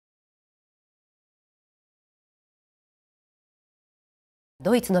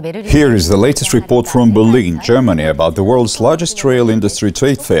Here is the latest report from Berlin, Germany, about the world's largest rail industry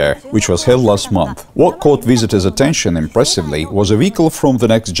trade fair, which was held last month. What caught visitors' attention impressively was a vehicle from the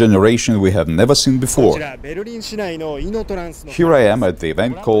next generation we have never seen before. Here I am at the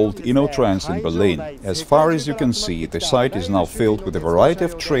event called InnoTrans in Berlin. As far as you can see, the site is now filled with a variety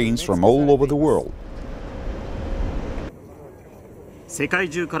of trains from all over the world.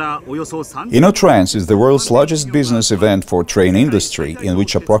 InnoTrans is the world's largest business event for train industry, in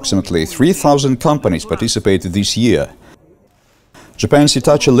which approximately 3,000 companies participated this year. Japan's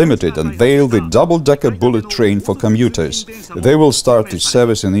Hitachi Limited unveiled the double-decker bullet train for commuters. They will start its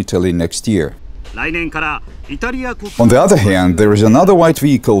service in Italy next year. On the other hand, there is another white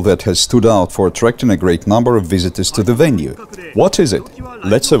vehicle that has stood out for attracting a great number of visitors to the venue. What is it?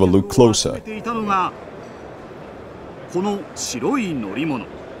 Let's have a look closer.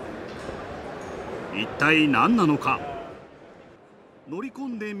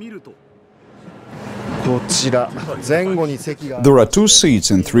 There are 2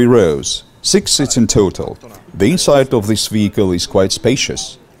 seats in 3 rows, 6 seats in total. The inside of this vehicle is quite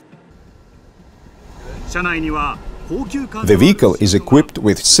spacious. The vehicle is equipped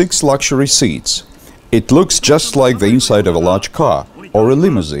with 6 luxury seats. It looks just like the inside of a large car or a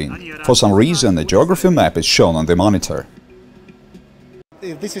limousine. For some reason, a geography map is shown on the monitor.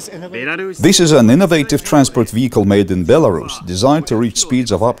 This is an innovative transport vehicle made in Belarus, designed to reach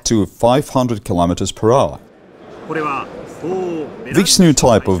speeds of up to 500 km per hour. This new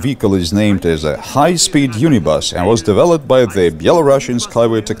type of vehicle is named as a high-speed unibus and was developed by the Belarusian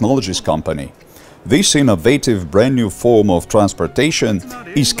SkyWay technologies company. This innovative brand-new form of transportation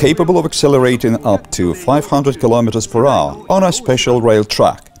is capable of accelerating up to 500 km per hour on a special rail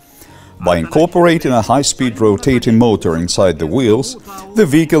track. By incorporating a high-speed rotating motor inside the wheels, the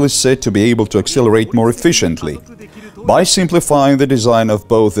vehicle is said to be able to accelerate more efficiently. By simplifying the design of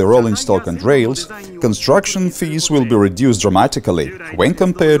both the rolling stock and rails, construction fees will be reduced dramatically when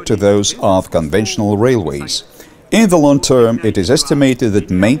compared to those of conventional railways. In the long term, it is estimated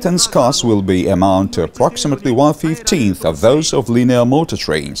that maintenance costs will amount to approximately 1/15 of those of linear motor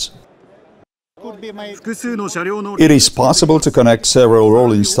trains. It is possible to connect several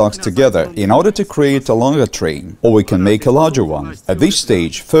rolling stocks together in order to create a longer train, or we can make a larger one. At this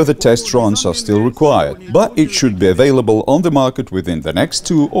stage, further test runs are still required, but it should be available on the market within the next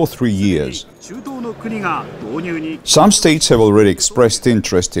 2 or 3 years. Some states have already expressed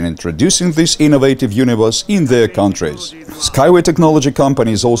interest in introducing this innovative unibus in their countries. SkyWay technology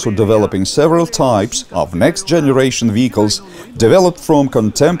company is also developing several types of next-generation vehicles developed from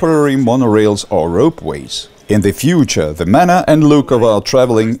contemporary monorails or ropeways. In the future, the manner and look of our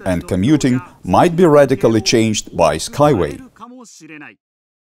traveling and commuting might be radically changed by SkyWay.